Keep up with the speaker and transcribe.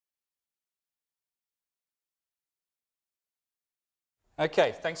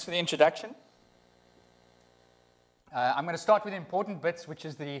Okay, thanks for the introduction. I'm going to start with the important bits, which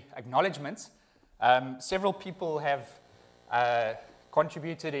is the acknowledgements. Several people have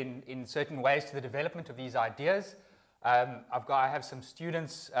contributed in certain ways to the development of these ideas. I have some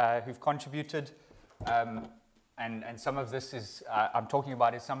students who've contributed, and some of this is I'm talking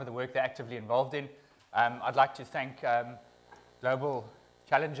about is some of the work they're actively involved in. I'd like to thank Global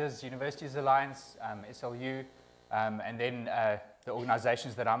Challenges Universities Alliance, SLU, and then the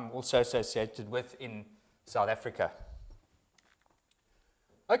organizations that I'm also associated with in South Africa.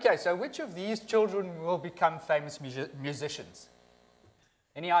 Okay, so which of these children will become famous musicians?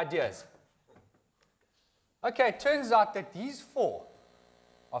 Any ideas? Okay, it turns out that these four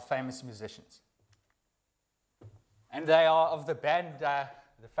are famous musicians. And they are of the band,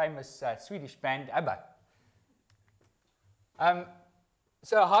 the famous Swedish band ABBA.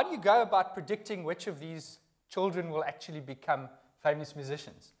 So how do you go about predicting which of these children will actually become famous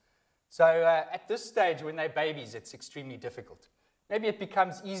musicians? So at this stage, when they're babies, it's extremely difficult. Maybe it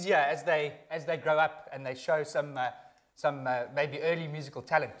becomes easier as they grow up and they show some maybe early musical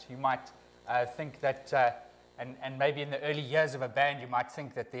talent. You might think that, and maybe in the early years of a band, you might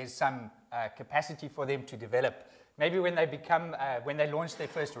think that there's some capacity for them to develop. Maybe when they launch their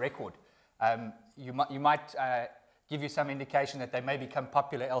first record, you might give you some indication that they may become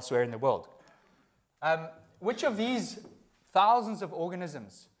popular elsewhere in the world. Which of these thousands of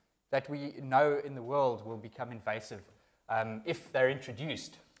organisms that we know in the world will become invasive if they're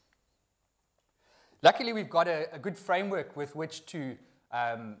introduced? Luckily, we've got a good framework with which to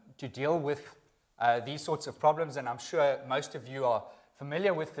deal with these sorts of problems, and I'm sure most of you are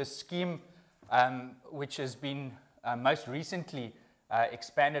familiar with this scheme, which has been most recently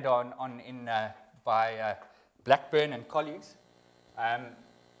expanded by Blackburn and colleagues.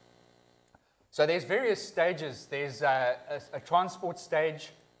 So there's various stages. There's a transport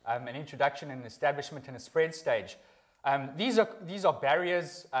stage, an introduction, an establishment, and a spread stage. These are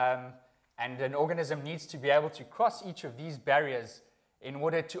barriers, and an organism needs to be able to cross each of these barriers in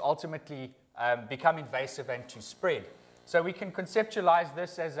order to ultimately become invasive and to spread. So we can conceptualize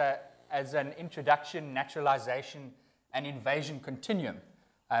this as an introduction, naturalization, and invasion continuum.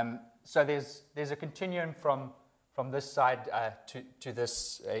 So there's a continuum from this side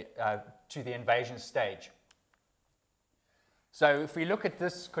to the invasion stage. So if we look at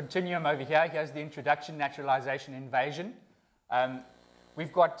this continuum over here, here's the introduction, naturalization, invasion.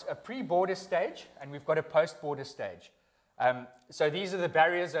 We've got a pre-border stage and we've got a post-border stage. So these are the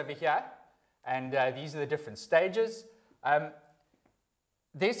barriers over here, and these are the different stages.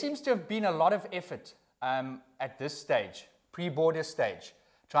 There seems to have been a lot of effort at this stage, pre-border stage,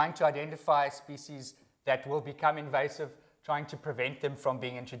 trying to identify species that will become invasive, trying to prevent them from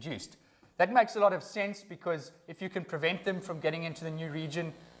being introduced. That makes a lot of sense, because if you can prevent them from getting into the new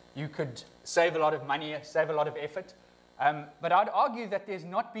region, you could save a lot of money, save a lot of effort. But I'd argue that there's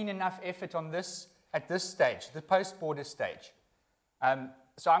not been enough effort on this at this stage, the post-border stage.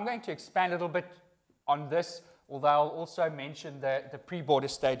 So I'm going to expand a little bit on this, although I'll also mention the pre-border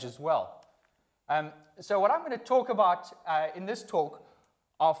stage as well. So what I'm going to talk about in this talk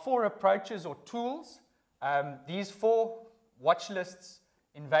are four approaches or tools. These four: watch lists,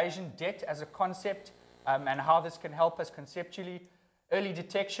 invasion debt as a concept, and how this can help us conceptually, early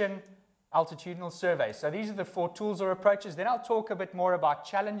detection, altitudinal survey. So these are the four tools or approaches. Then I'll talk a bit more about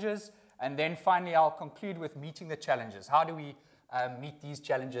challenges, and then finally I'll conclude with meeting the challenges. How do we meet these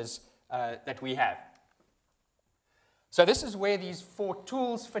challenges that we have? So this is where these four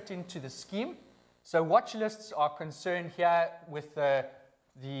tools fit into the scheme. So watch lists are concerned here with the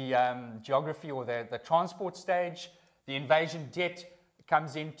geography or the transport stage. The invasion debt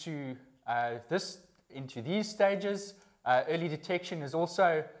comes into these stages. Early detection is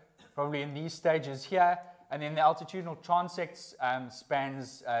also probably in these stages here. And then the altitudinal transects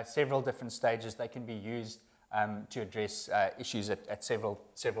spans several different stages. They can be used to address issues at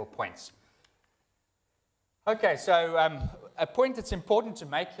several points. Okay, so a point that's important to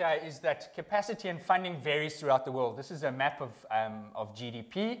make here is that capacity and funding varies throughout the world. This is a map of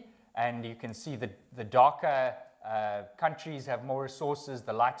GDP, and you can see the darker countries have more resources,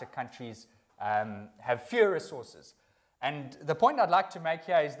 the lighter countries have fewer resources. And the point I'd like to make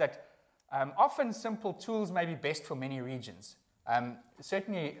here is that often simple tools may be best for many regions.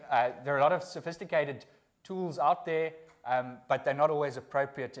 Certainly, there are a lot of sophisticated tools out there, but they're not always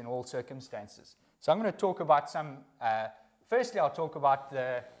appropriate in all circumstances. So I'm going to talk about firstly I'll talk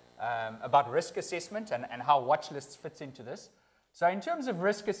about risk assessment and how watch lists fits into this. So in terms of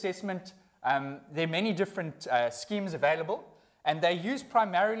risk assessment, there are many different schemes available, and they're used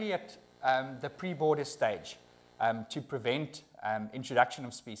primarily at the pre-border stage to prevent introduction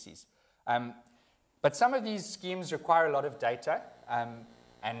of species. But some of these schemes require a lot of data,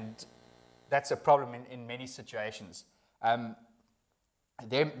 and that's a problem in many situations.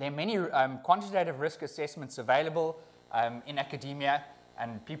 There are many quantitative risk assessments available in academia,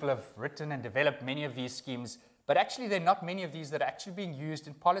 and people have written and developed many of these schemes, but actually there are not many of these that are actually being used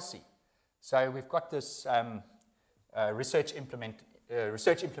in policy. So we've got this research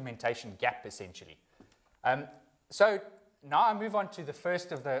implementation gap, essentially. So now I move on to the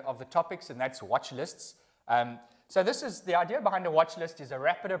first of the topics, and that's watch lists. So this is the idea behind a watch list is a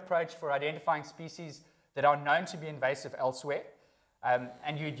rapid approach for identifying species that are known to be invasive elsewhere.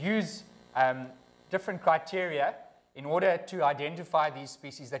 And you'd use different criteria in order to identify these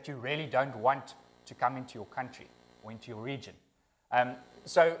species that you really don't want to come into your country or into your region.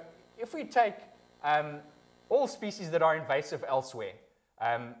 So if we take all species that are invasive elsewhere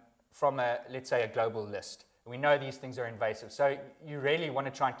from, let's say, a global list, we know these things are invasive, so you really want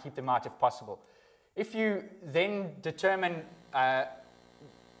to try and keep them out if possible. If you then determine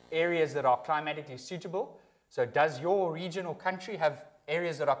areas that are climatically suitable, so does your region or country have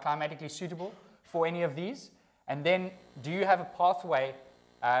areas that are climatically suitable for any of these? And then do you have a pathway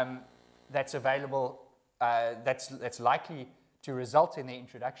that's available, that's likely to result in the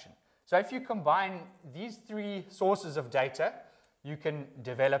introduction? So if you combine these three sources of data, you can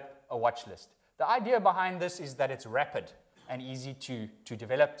develop a watch list. The idea behind this is that it's rapid and easy to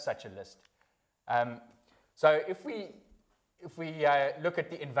develop such a list. So if we look at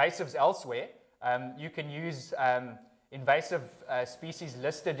the invasives elsewhere, you can use invasive species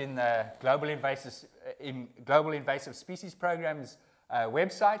listed in the Global Invasive Species Program's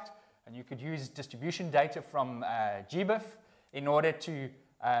website, and you could use distribution data from GBIF in order to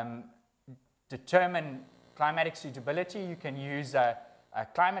determine climatic suitability. You can use a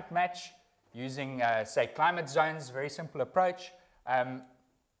climate match using, say, climate zones, very simple approach. And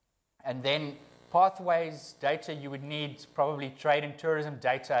then pathways data, you would need probably trade and tourism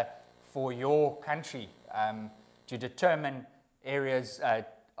data for your country to determine areas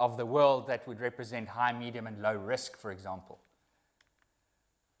of the world that would represent high, medium, and low risk, for example.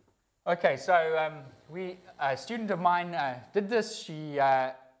 Okay, so a student of mine did this. She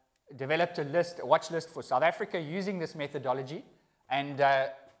developed a watch list for South Africa using this methodology, and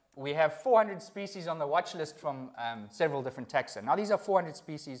we have 400 species on the watch list from several different taxa. Now, these are 400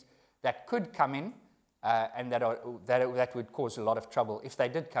 species that could come in and that would cause a lot of trouble if they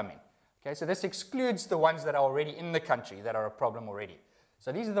did come in. Okay, so this excludes the ones that are already in the country that are a problem already.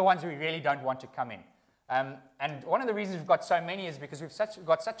 So these are the ones we really don't want to come in. And one of the reasons we've got so many is because we've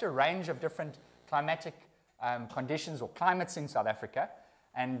got such a range of different climatic conditions or climates in South Africa,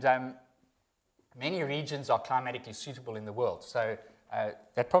 and many regions are climatically suitable in the world. So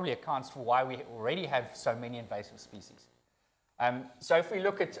that probably accounts for why we already have so many invasive species. So if we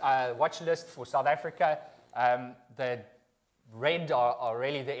look at watch list for South Africa, the red are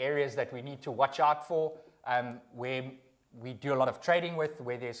really the areas that we need to watch out for, where we do a lot of trading with,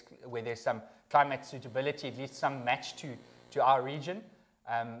 where there's some climate suitability, at least some match to our region.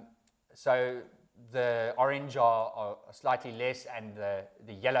 So the orange are slightly less, and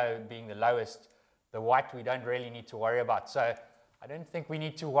the yellow being the lowest. The white we don't really need to worry about. So I don't think we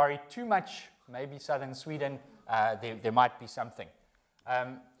need to worry too much. Maybe southern Sweden, there might be something.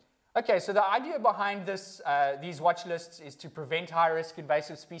 Okay, so the idea behind these watch lists is to prevent high-risk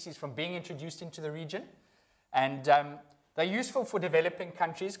invasive species from being introduced into the region. And they're useful for developing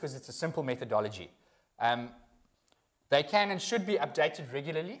countries because it's a simple methodology. They can and should be updated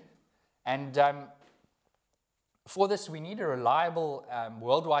regularly. And for this, we need a reliable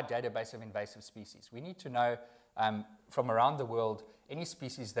worldwide database of invasive species. We need to know from around the world any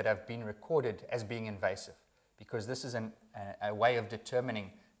species that have been recorded as being invasive, because this is a way of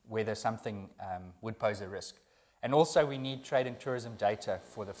determining whether something would pose a risk. And also we need trade and tourism data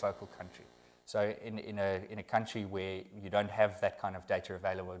for the focal country. So in a country where you don't have that kind of data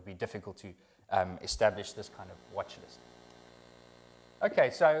available, it would be difficult to establish this kind of watch list.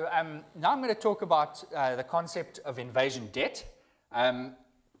 Okay, so now I'm going to talk about the concept of invasion debt. And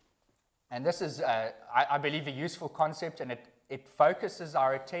this is, I believe, a useful concept, and it focuses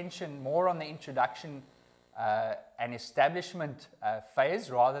our attention more on the introduction and establishment phase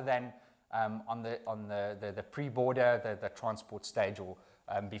rather than on the pre-border, the transport stage, or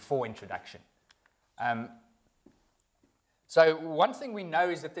before introduction. So one thing we know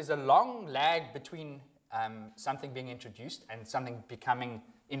is that there's a long lag between something being introduced and something becoming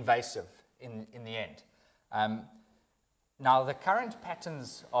invasive in the end. Now, the current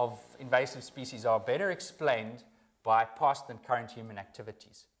patterns of invasive species are better explained by past and current human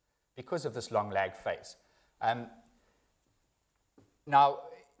activities because of this long lag phase. Now,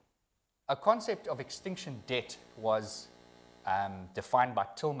 a concept of extinction debt was defined by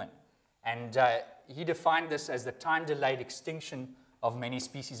Tillman, and he defined this as the time-delayed extinction of many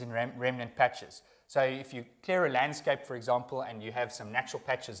species in remnant patches. So if you clear a landscape, for example, and you have some natural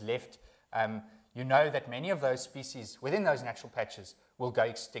patches left, you know that many of those species within those natural patches will go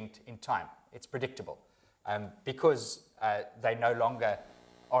extinct in time. It's predictable because they no longer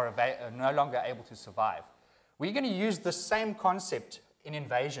are no longer able to survive. We're going to use the same concept in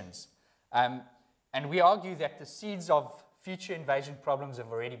invasions, and we argue that the seeds of future invasion problems have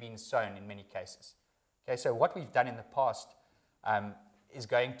already been sown in many cases. Okay, so what we've done in the past is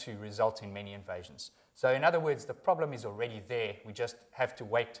going to result in many invasions. So in other words, the problem is already there. We just have to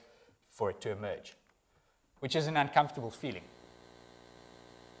wait for it to emerge, which is an uncomfortable feeling.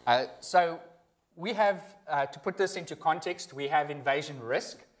 So we have, to put this into context, we have invasion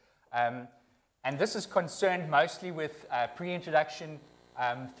risk. And this is concerned mostly with pre-introduction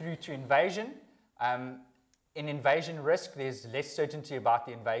through to invasion. In invasion risk, there's less certainty about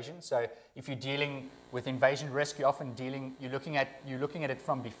the invasion. So if you're dealing with invasion risk, you're often looking at it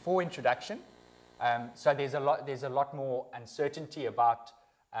from before introduction. So there's a lot more uncertainty about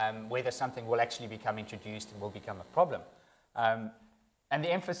whether something will actually become introduced and will become a problem. And the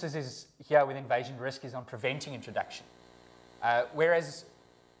emphasis is here with invasion risk is on preventing introduction. Whereas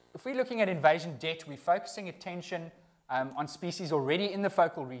if we're looking at invasion debt, we're focusing attention on species already in the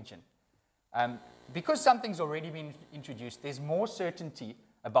focal region. Because something's already been introduced, there's more certainty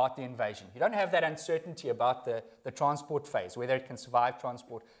about the invasion. You don't have that uncertainty about the transport phase, whether it can survive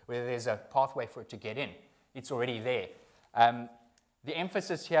transport, whether there's a pathway for it to get in. It's already there. The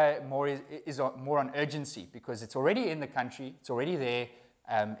emphasis here is more on urgency because it's already in the country, it's already there.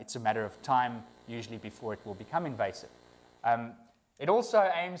 It's a matter of time, usually, before it will become invasive. It also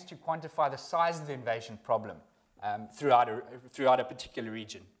aims to quantify the size of the invasion problem throughout a particular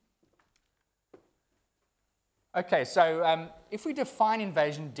region. Okay, so if we define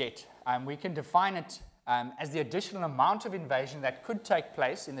invasion debt, we can define it as the additional amount of invasion that could take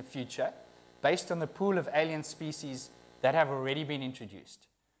place in the future based on the pool of alien species that have already been introduced.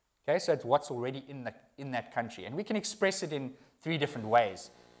 Okay, so it's what's already in that country. And we can express it in three different ways.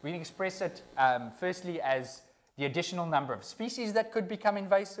 We can express it firstly as the additional number of species that could become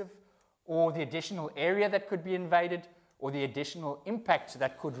invasive, or the additional area that could be invaded, or the additional impact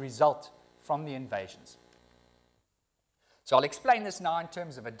that could result from the invasions. So I'll explain this now in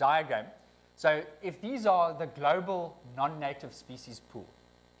terms of a diagram. So if these are the global non-native species pool,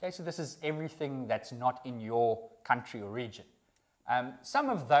 okay, so this is everything that's not in your country or region. Some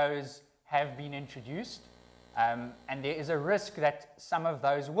of those have been introduced, and there is a risk that some of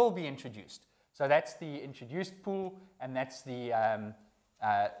those will be introduced. So that's the introduced pool, and that's the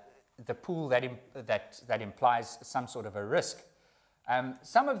pool that implies some sort of a risk.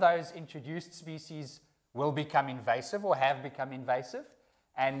 Some of those introduced species will become invasive or have become invasive,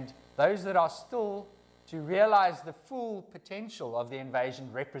 and those that are still to realize the full potential of the invasion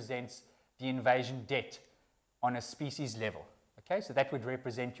represents the invasion debt on a species level. Okay, so that would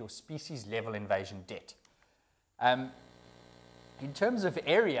represent your species level invasion debt. In terms of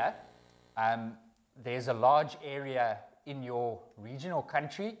area, there's a large area in your region or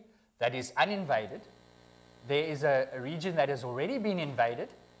country that is uninvaded. There is a region that has already been invaded,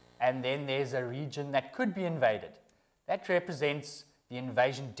 and then there's a region that could be invaded. That represents the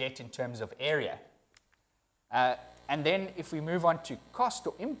invasion debt in terms of area. And then if we move on to cost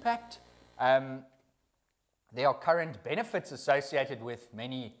or impact, there are current benefits associated with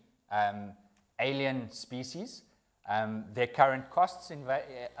many alien species. There are current costs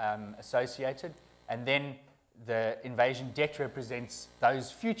associated, and then the invasion debt represents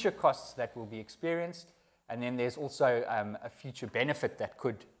those future costs that will be experienced, and then there's also a future benefit that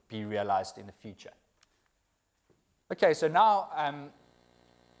could be realized in the future. Okay, so now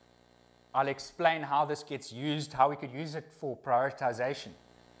I'll explain how this gets used, how we could use it for prioritization.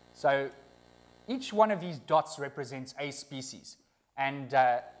 So each one of these dots represents a species, and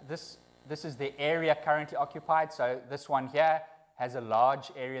this is the area currently occupied. So this one here has a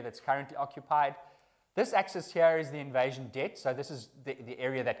large area that's currently occupied. This axis here is the invasion debt, so this is the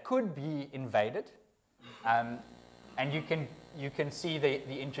area that could be invaded. And you can see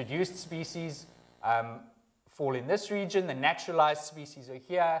the introduced species fall in this region, the naturalized species are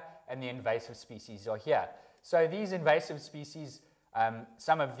here, and the invasive species are here. So these invasive species,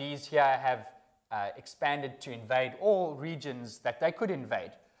 some of these here have expanded to invade all regions that they could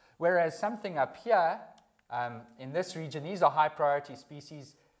invade. Whereas something up here, in this region, these are high priority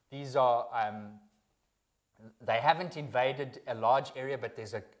species. These are, they haven't invaded a large area, but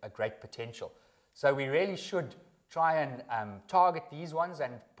there's a great potential. So we really should try and target these ones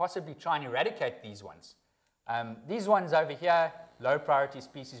and possibly try and eradicate these ones. These ones over here, low priority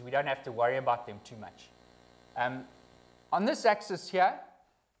species, we don't have to worry about them too much. On this axis here,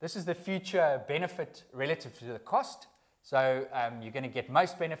 this is the future benefit relative to the cost. So you're going to get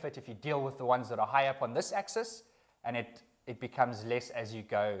most benefit if you deal with the ones that are high up on this axis, and it becomes less as you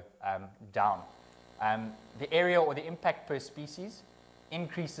go down. The area or the impact per species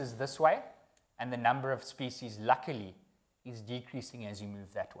increases this way, and the number of species, luckily, is decreasing as you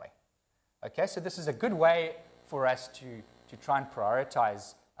move that way. Okay, so this is a good way for us to try and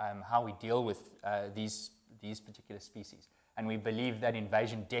prioritize how we deal with these particular species. And we believe that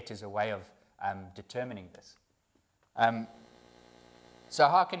invasion debt is a way of determining this. So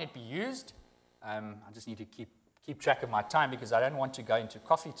how can it be used? I just need to keep track of my time because I don't want to go into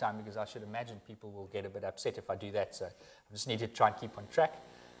coffee time because I should imagine people will get a bit upset if I do that. So I just need to try and keep on track.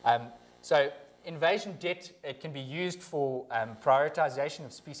 So invasion debt, it can be used for prioritization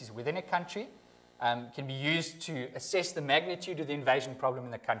of species within a country. Can be used to assess the magnitude of the invasion problem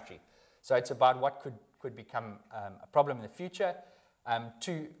in the country. So it's about what could become a problem in the future.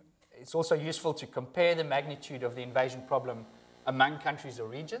 It's also useful to compare the magnitude of the invasion problem among countries or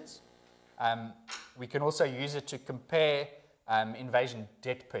regions. We can also use it to compare invasion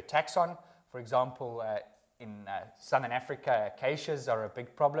debt per taxon. For example, in Southern Africa, acacias are a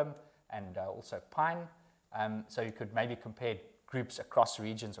big problem, and also pine. So you could maybe compare groups across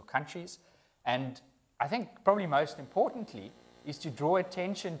regions or countries. And I think probably most importantly is to draw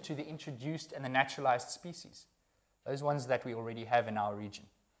attention to the introduced and the naturalized species, those ones that we already have in our region.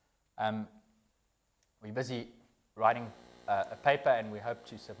 We're busy writing a paper, and we hope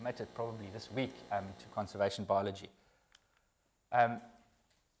to submit it probably this week to conservation biology.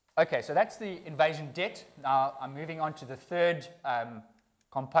 Okay, so that's the invasion debt. Now I'm moving on to the third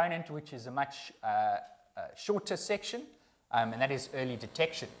component, which is a much shorter section, and that is early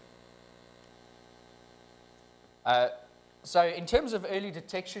detection. So in terms of early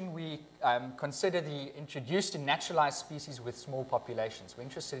detection, we consider the introduced and naturalized species with small populations. We're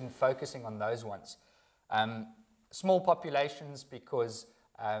interested in focusing on those ones. Small populations because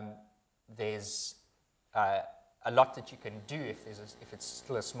there's a lot that you can do if it's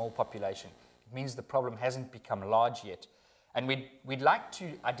still a small population. It means the problem hasn't become large yet. And we'd like to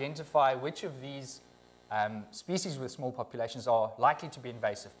identify which of these species with small populations are likely to be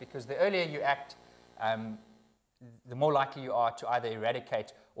invasive, because the earlier you act, the more likely you are to either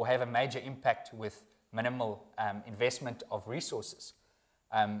eradicate or have a major impact with minimal investment of resources.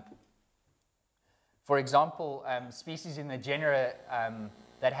 For example, species in the genera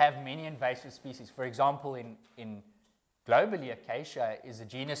that have many invasive species, for example, in globally, acacia is a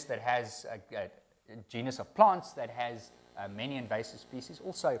genus that has a genus of plants that has many invasive species,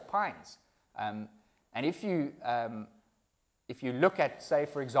 also pines. And if you look at, say,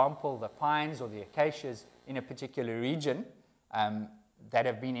 for example, the pines or the acacias in a particular region that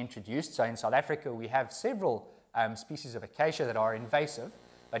have been introduced, so in South Africa we have several species of acacia that are invasive,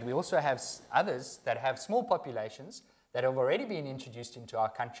 but we also have others that have small populations that have already been introduced into our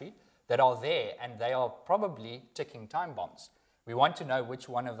country that are there, and they are probably ticking time bombs. We want to know which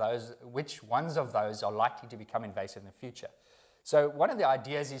ones of those are likely to become invasive in the future. So one of the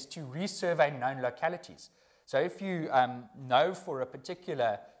ideas is to resurvey known localities. So if you know for a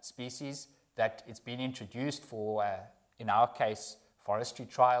particular species that it's been introduced for, in our case, forestry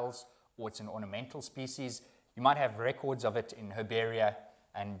trials, or it's an ornamental species, you might have records of it in herbaria,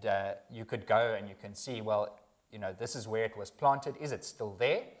 and you could go and you can see, well, you know, this is where it was planted. Is it still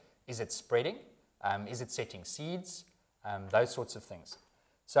there? Is it spreading? Is it setting seeds? Those sorts of things.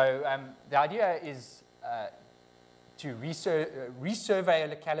 So the idea is to resurvey a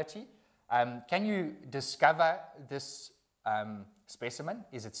locality. Can you discover this specimen?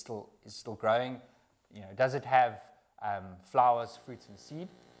 Is it still growing? You know, does it have flowers, fruits, and seed?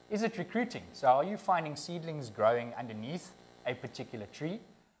 Is it recruiting? So are you finding seedlings growing underneath a particular tree,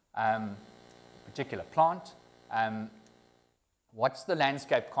 particular plant? What's the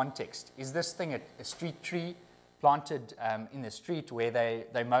landscape context? Is this thing a street tree planted in the street where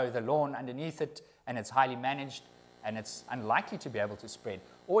they mow the lawn underneath it and it's highly managed and it's unlikely to be able to spread?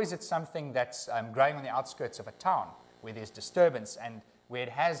 Or is it something that's growing on the outskirts of a town where there's disturbance and where it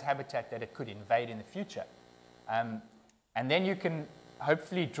has habitat that it could invade in the future? And then you can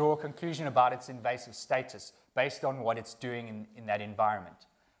hopefully draw a conclusion about its invasive status based on what it's doing in that environment.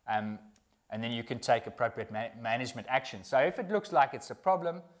 And then you can take appropriate management action. So if it looks like it's a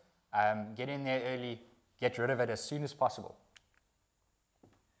problem, get in there early, get rid of it as soon as possible.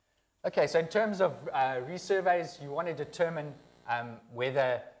 Okay, so in terms of resurveys, you want to determine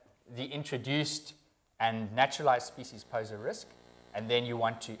whether the introduced and naturalized species pose a risk, and then you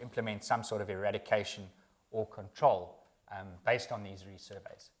want to implement some sort of eradication or control based on these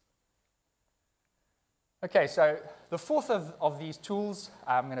resurveys. Okay, so the fourth of these tools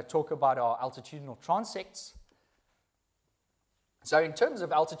I'm going to talk about are altitudinal transects. So in terms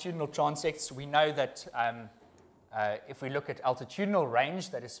of altitudinal transects, we know that if we look at altitudinal range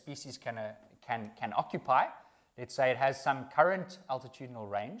that a species can occupy, let's say it has some current altitudinal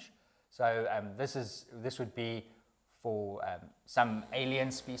range. So this would be for some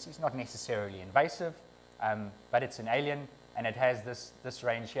alien species, not necessarily invasive, but it's an alien, and it has this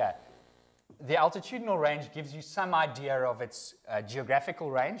range here. The altitudinal range gives you some idea of its geographical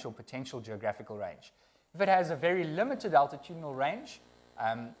range or potential geographical range. If it has a very limited altitudinal range,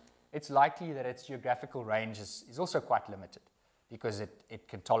 it's likely that its geographical range is also quite limited because it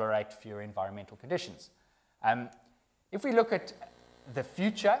can tolerate fewer environmental conditions. If we look at the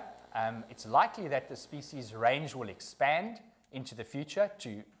future, it's likely that the species range will expand into the future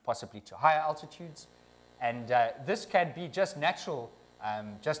to possibly to higher altitudes, and this can be just natural,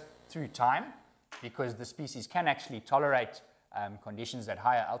 just through time, because the species can actually tolerate conditions at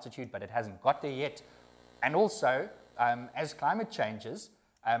higher altitude, but it hasn't got there yet. And also, as climate changes,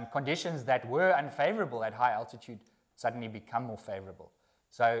 conditions that were unfavorable at high altitude suddenly become more favorable.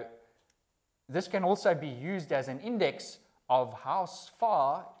 So this can also be used as an index of how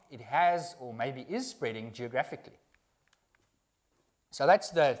far it has or maybe is spreading geographically. So that's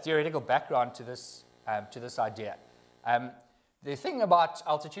the theoretical background to this idea. The thing about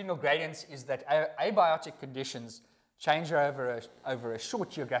altitudinal gradients is that abiotic conditions change over a short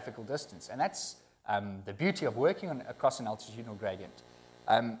geographical distance, and that's the beauty of working across an altitudinal gradient.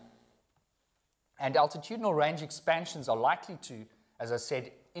 And altitudinal range expansions are likely to, as I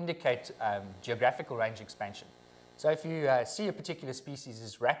said, indicate geographical range expansion. So if you see a particular species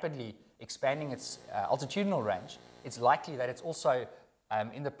is rapidly expanding its altitudinal range, it's likely that it's also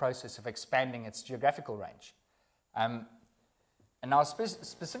in the process of expanding its geographical range. And now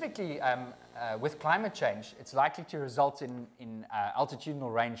specifically with climate change, it's likely to result in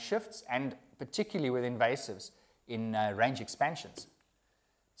altitudinal range shifts, and particularly with invasives in range expansions.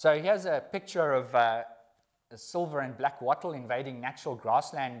 So here's a picture of a silver and black wattle invading natural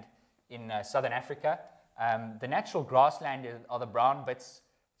grassland in southern Africa. The natural grassland are the brown bits.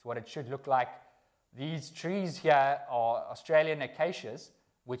 It's what it should look like. These trees here are Australian acacias,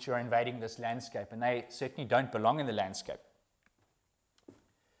 which are invading this landscape, and they certainly don't belong in the landscape.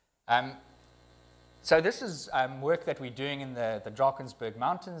 So this is work that we're doing in the Drakensberg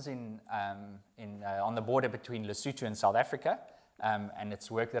Mountains on the border between Lesotho and South Africa, and it's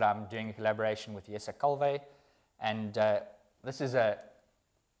work that I'm doing in collaboration with Jesse Calvé. And this is a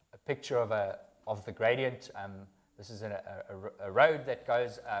picture of the gradient. This is a road that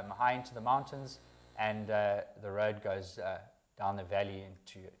goes high into the mountains, and the road goes down the valley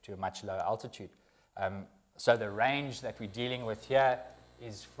to a much lower altitude. So the range that we're dealing with here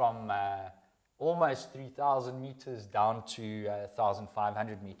is from almost 3,000 meters down to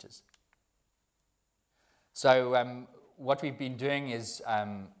 1,500 meters. So what we've been doing is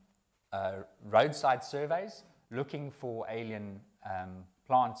roadside surveys, looking for alien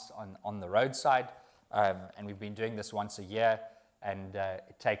plants on the roadside, and we've been doing this once a year, and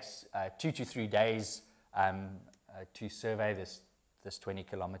it takes 2 to 3 days to survey this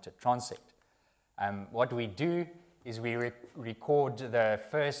 20-kilometer transect. What we do is we record the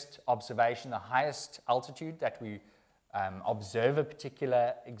first observation, the highest altitude that we observe a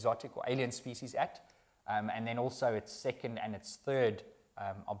particular exotic or alien species at, and then also its second and its third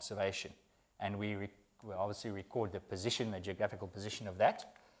observation. And we obviously record the position, the geographical position of that.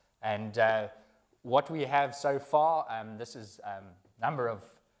 And what we have so far, this is a number of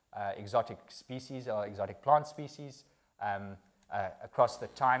exotic species or exotic plant species across the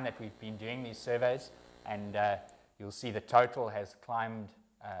time that we've been doing these surveys. And you'll see the total has climbed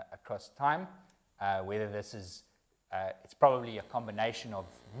across time. Whether this is, it's probably a combination of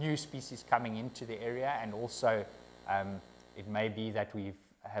new species coming into the area, and also it may be that we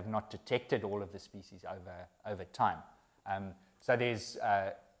have not detected all of the species over time. So there's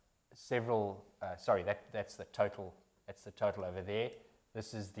several. Sorry, that's the total. That's the total over there.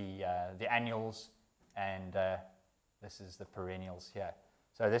 This is the annuals, and this is the perennials here.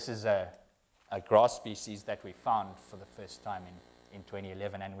 So this is a grass species that we found for the first time in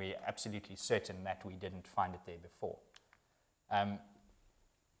 2011, and we're absolutely certain that we didn't find it there before.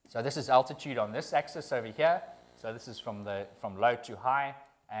 So this is altitude on this axis over here. So this is from low to high,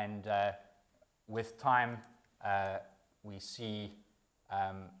 and with time we see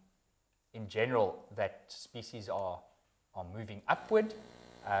in general that species are moving upward,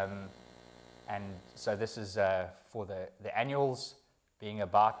 And so this is for the annuals being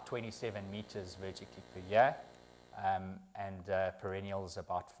about 27 meters vertically per year, and perennials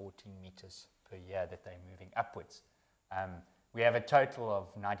about 14 meters per year that they're moving upwards. We have a total of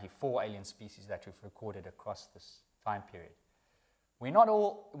 94 alien species that we've recorded across this time period. We're not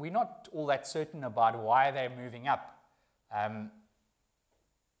all that certain about why they're moving up.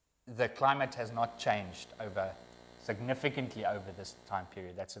 The climate has not changed significantly over this time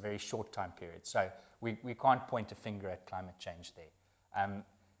period. That's a very short time period. So we can't point a finger at climate change there.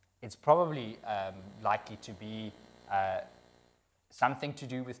 It's probably likely to be something to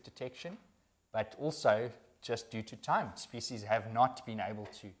do with detection, but also just due to time. Species have not been able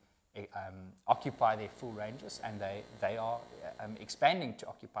to occupy their full ranges, and they are expanding to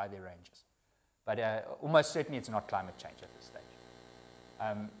occupy their ranges. But almost certainly it's not climate change at this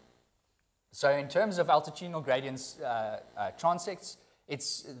stage. So in terms of altitudinal gradients transects,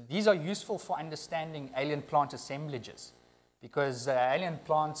 these are useful for understanding alien plant assemblages, because alien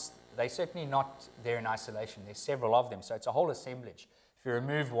plants, they're certainly not there in isolation. There's several of them, so it's a whole assemblage. If you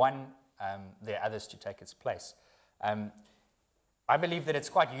remove one, there are others to take its place. I believe that it's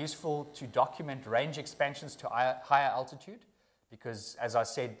quite useful to document range expansions to higher altitude, because, as I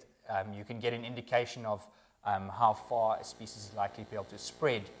said, you can get an indication of how far a species is likely to be able to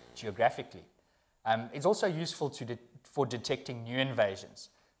spread geographically. It's also useful for detecting new invasions.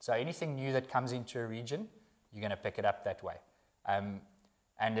 So anything new that comes into a region, you're going to pick it up that way.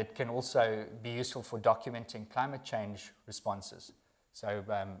 And it can also be useful for documenting climate change responses. So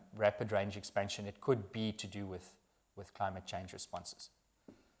rapid range expansion, it could be to do with climate change responses.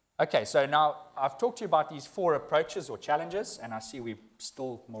 Okay, so now I've talked to you about these 4 approaches or challenges, and I see we're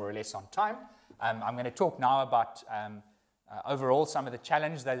still more or less on time. I'm going to talk now about overall some of the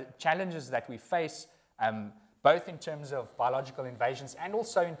challenges that we face, both in terms of biological invasions and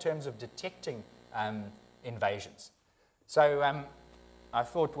also in terms of detecting invasions. So I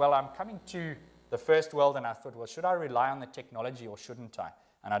thought, well, I'm coming to the first world, and I thought, well, should I rely on the technology or shouldn't I?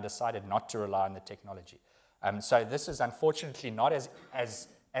 And I decided not to rely on the technology. So this is unfortunately not as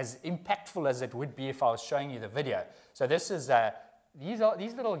impactful as it would be if I was showing you the video. So this is these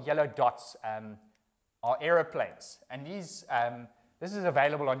little yellow dots are aeroplanes, and this is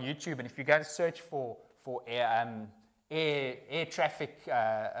available on YouTube. And if you go and search for air traffic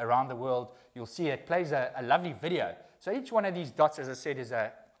around the world, you'll see it plays a lovely video. So each one of these dots, as I said, is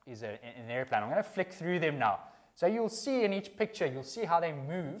an airplane. I'm going to flick through them now. So you'll see in each picture, you'll see how they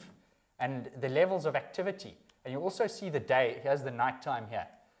move and the levels of activity. And you'll also see the day. Here's the nighttime here.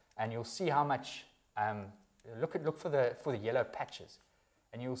 And you'll see how much, look for the yellow patches.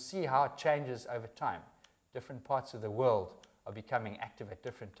 And you'll see how it changes over time. Different parts of the world are becoming active at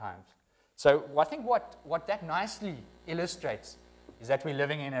different times. So I think what that nicely illustrates is that we're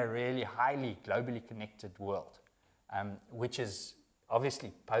living in a really highly globally connected world, which is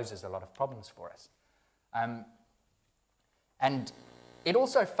obviously poses a lot of problems for us. And it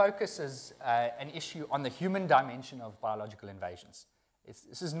also focuses an issue on the human dimension of biological invasions.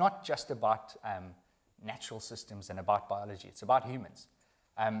 This is not just about natural systems and about biology. It's about humans.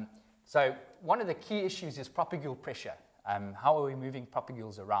 So one of the key issues is propagule pressure. How are we moving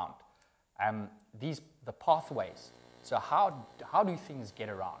propagules around? The pathways. So how do things get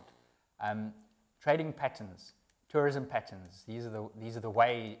around? Trading patterns, tourism patterns. These are the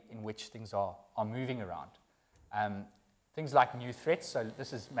way in which things are moving around. Things like new threats. So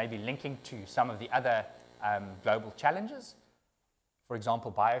this is maybe linking to some of the other global challenges. For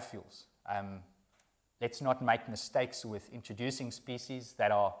example, biofuels. Let's not make mistakes with introducing species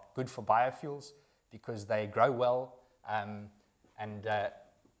that are good for biofuels because they grow well.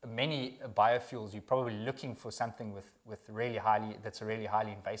 Many biofuels, you're probably looking for something that's really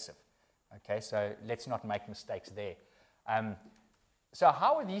highly invasive. Okay, so let's not make mistakes there. So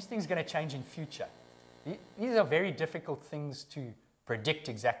how are these things going to change in future? These are very difficult things to predict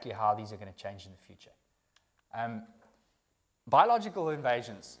exactly how these are going to change in the future. Biological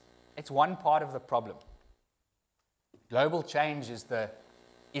invasions, it's one part of the problem. Global change is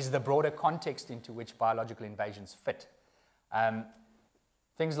the broader context into which biological invasions fit.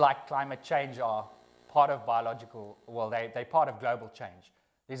 Things like climate change are part of they're part of global change.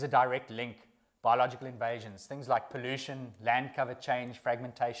 There's a direct link. Biological invasions, things like pollution, land cover change,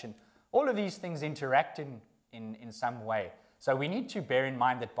 fragmentation, all of these things interact in some way. So we need to bear in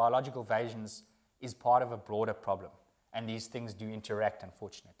mind that biological invasions is part of a broader problem, and these things do interact,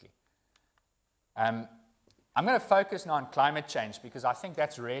 unfortunately. I'm going to focus now on climate change because I think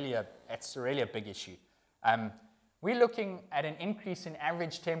that's really a big issue. We're looking at an increase in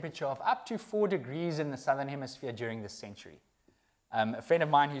average temperature of up to 4 degrees in the southern hemisphere during this century. A friend of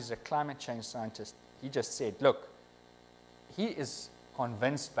mine who's a climate change scientist, he just said, look, he is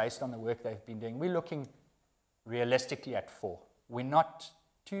convinced based on the work they've been doing, we're looking realistically at 4. We're not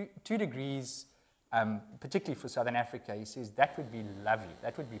 2 degrees, particularly for Southern Africa. He says that would be lovely,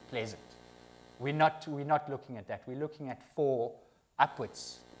 that would be pleasant. We're not looking at that. We're looking at 4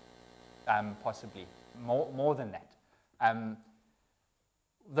 upwards, possibly, more than that.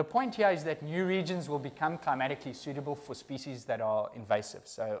 The point here is that new regions will become climatically suitable for species that are invasive.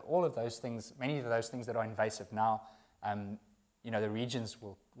 So all of those things, many of those things that are invasive now, the regions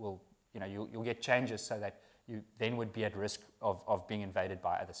will you'll get changes so that you then would be at risk of being invaded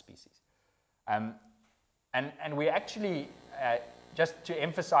by other species. And we actually, just to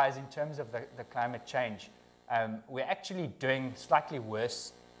emphasize in terms of the climate change, we're actually doing slightly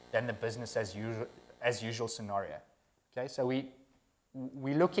worse than the business as usual scenario. Okay, so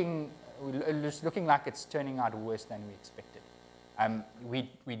we're just looking like it's turning out worse than we expected.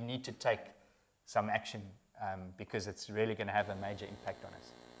 We need to take some action because it's really going to have a major impact on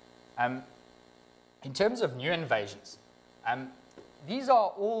us. In terms of new invasions, these are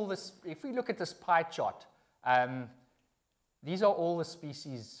all this. If we look at this pie chart, these are all the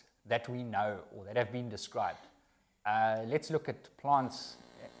species that we know or that have been described. Let's look at plants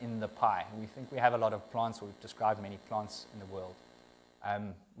in the pie. We think we have a lot of plants, or we've described many plants in the world.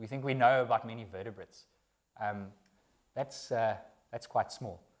 We think we know about many vertebrates. That's quite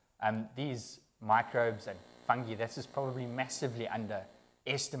small. These microbes and fungi, this is probably massively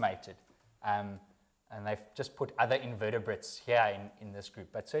underestimated. And they've just put other invertebrates here in this group.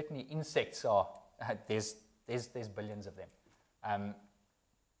 But certainly insects are, there's billions of them.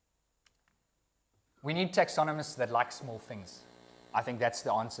 We need taxonomists that like small things. I think that's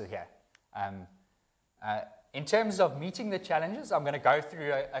the answer here. In terms of meeting the challenges, I'm going to go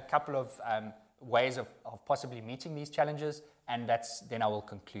through a couple of ways of possibly meeting these challenges, and then I will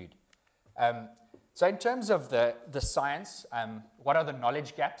conclude. So in terms of the science, what are the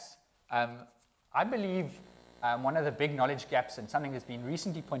knowledge gaps? I believe one of the big knowledge gaps, and something that's been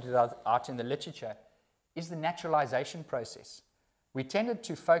recently pointed out in the literature, is the naturalization process. We tended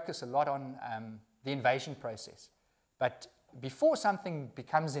to focus a lot on the invasion process, but before something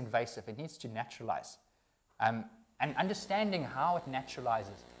becomes invasive, it needs to naturalize. And understanding how it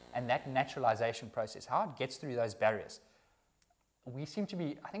naturalizes and that naturalization process, how it gets through those barriers, I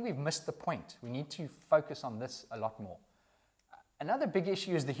think we've missed the point. We need to focus on this a lot more. Another big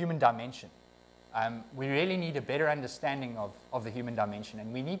issue is the human dimension. We really need a better understanding of the human dimension,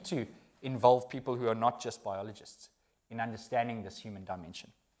 and we need to involve people who are not just biologists in understanding this human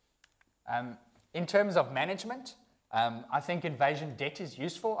dimension. In terms of management, I think invasion debt is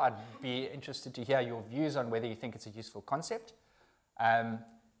useful. I'd be interested to hear your views on whether you think it's a useful concept.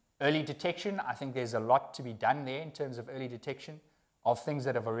 Early detection, I think there's a lot to be done there in terms of early detection of things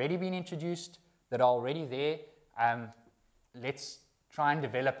that have already been introduced, that are already there. Let's try and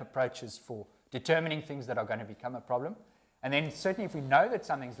develop approaches for determining things that are going to become a problem. And then certainly if we know that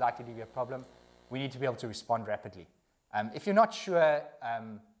something's likely to be a problem, we need to be able to respond rapidly. If you're not sure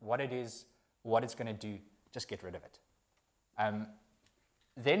what it is, what it's going to do, just get rid of it.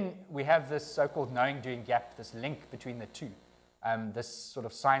 Then we have this so-called knowing-doing gap, this link between the two, this sort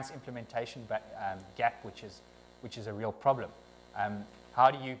of science implementation gap, which is a real problem.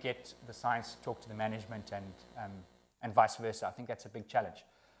 How do you get the science to talk to the management and vice versa? I think that's a big challenge.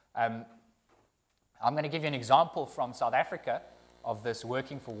 I'm going to give you an example from South Africa of this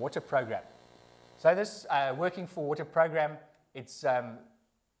Working for Water program. So this Working for Water program, it's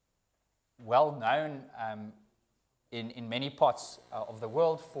well known in many parts of the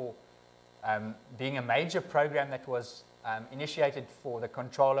world for being a major program that was initiated for the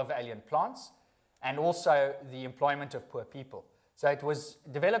control of alien plants and also the employment of poor people. So it was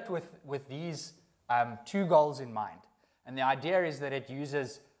developed with these 2 goals in mind. And the idea is that it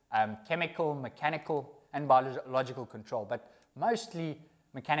uses chemical, mechanical, and biological control, but mostly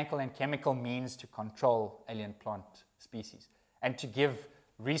mechanical and chemical means to control alien plant species and to give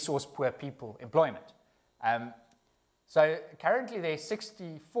resource-poor people employment. So currently there are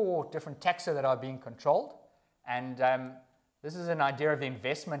 64 different taxa that are being controlled, and this is an idea of the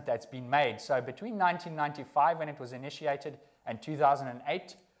investment that's been made. So between 1995, when it was initiated, and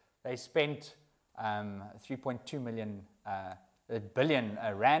 2008, they spent 3.2 billion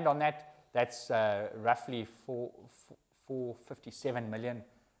rand on that. That's roughly 457 million,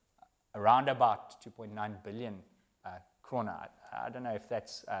 around about 2.9 billion krona. I don't know if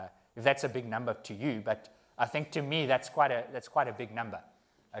that's a big number to you, but I think to me that's quite a big number.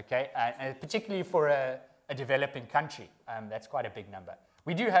 Okay, and particularly for a developing country, that's quite a big number.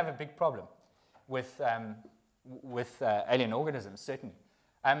 We do have a big problem with with alien organisms, certainly.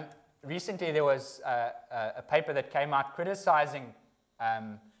 Recently, there was a paper that came out criticizing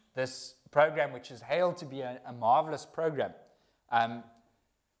this program, which is hailed to be a marvelous program.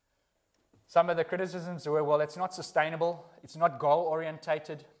 Some of the criticisms were, well, it's not sustainable, it's not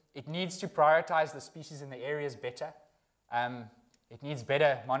goal-orientated, it needs to prioritize the species in the areas better, it needs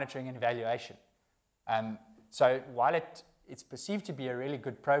better monitoring and evaluation. So while it's perceived to be a really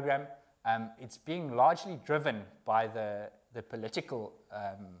good program, it's being largely driven by the political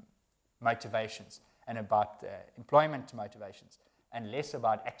motivations and about employment motivations, and less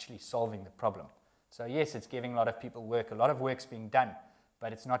about actually solving the problem. So yes, it's giving a lot of people work, a lot of work's being done,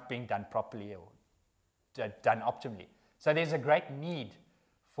 but it's not being done properly or done optimally. So there's a great need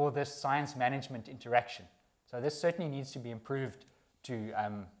for this science management interaction. So this certainly needs to be improved to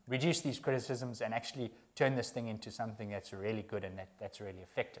reduce these criticisms and actually turn this thing into something that's really good and that's really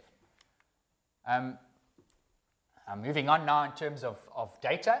effective. Moving on now in terms of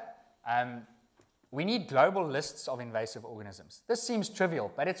data, we need global lists of invasive organisms. This seems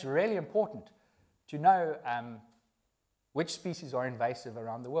trivial, but it's really important to know which species are invasive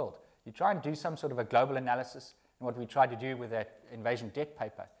around the world. You try and do some sort of a global analysis, and what we tried to do with that invasion debt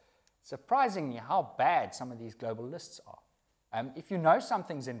paper, surprisingly how bad some of these global lists are. If you know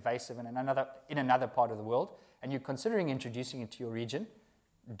something's invasive in another part of the world, and you're considering introducing it to your region,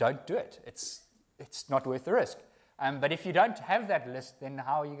 don't do it. It's not worth the risk. But if you don't have that list, then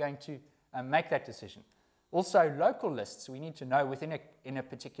how are you going to make that decision? Also, local lists. We need to know in a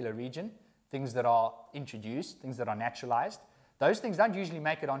particular region, things that are introduced, things that are naturalized. Those things don't usually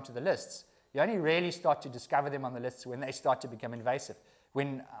make it onto the lists. You only really start to discover them on the lists when they start to become invasive,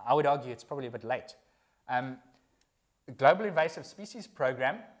 when I would argue it's probably a bit late. The Global Invasive Species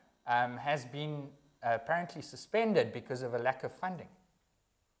Program has been apparently suspended because of a lack of funding.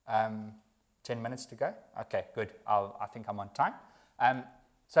 10 minutes to go? Okay, good. I think I'm on time.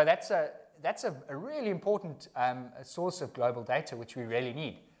 So that's a really important source of global data, which we really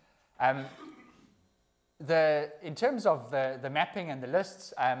need. In terms of the mapping and the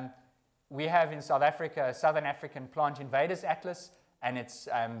lists, we have in South Africa a Southern African Plant Invaders Atlas, and it's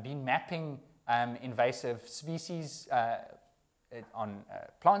been mapping invasive species on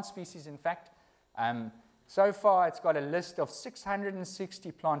plant species, in fact. So far, it's got a list of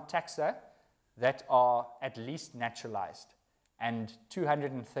 660 plant taxa that are at least naturalized, and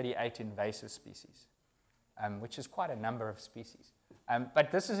 238 invasive species, which is quite a number of species.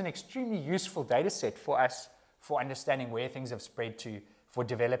 But this is an extremely useful data set for us for understanding where things have spread to, for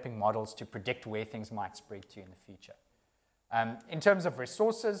developing models to predict where things might spread to in the future. In terms of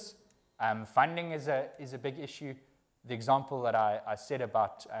resources, funding is a big issue. The example that I said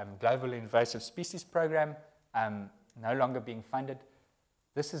about Global Invasive Species Program no longer being funded,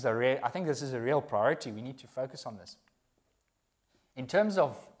 I think this is a real priority. We need to focus on this. In terms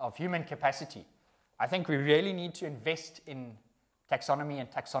of human capacity, I think we really need to invest in taxonomy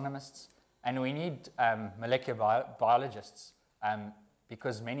and taxonomists, and we need molecular biologists,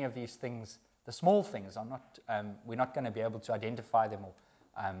 because many of these things, the small things, we're not going to be able to identify them or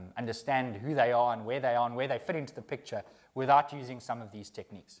understand who they are and where they fit into the picture without using some of these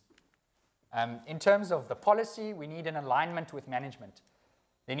techniques. In terms of the policy, we need an alignment with management.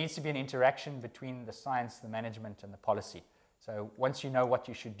 There needs to be an interaction between the science, the management, and the policy. So once you know what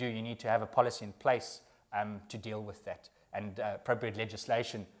you should do, you need to have a policy in place to deal with that, and appropriate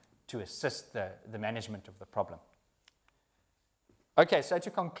legislation to assist the management of the problem. Okay, so to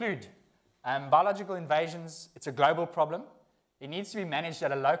conclude, biological invasions, it's a global problem. It needs to be managed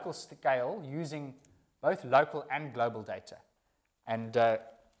at a local scale using both local and global data. And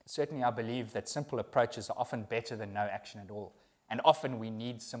certainly I believe that simple approaches are often better than no action at all. And often we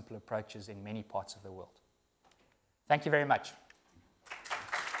need simple approaches in many parts of the world. Thank you very much.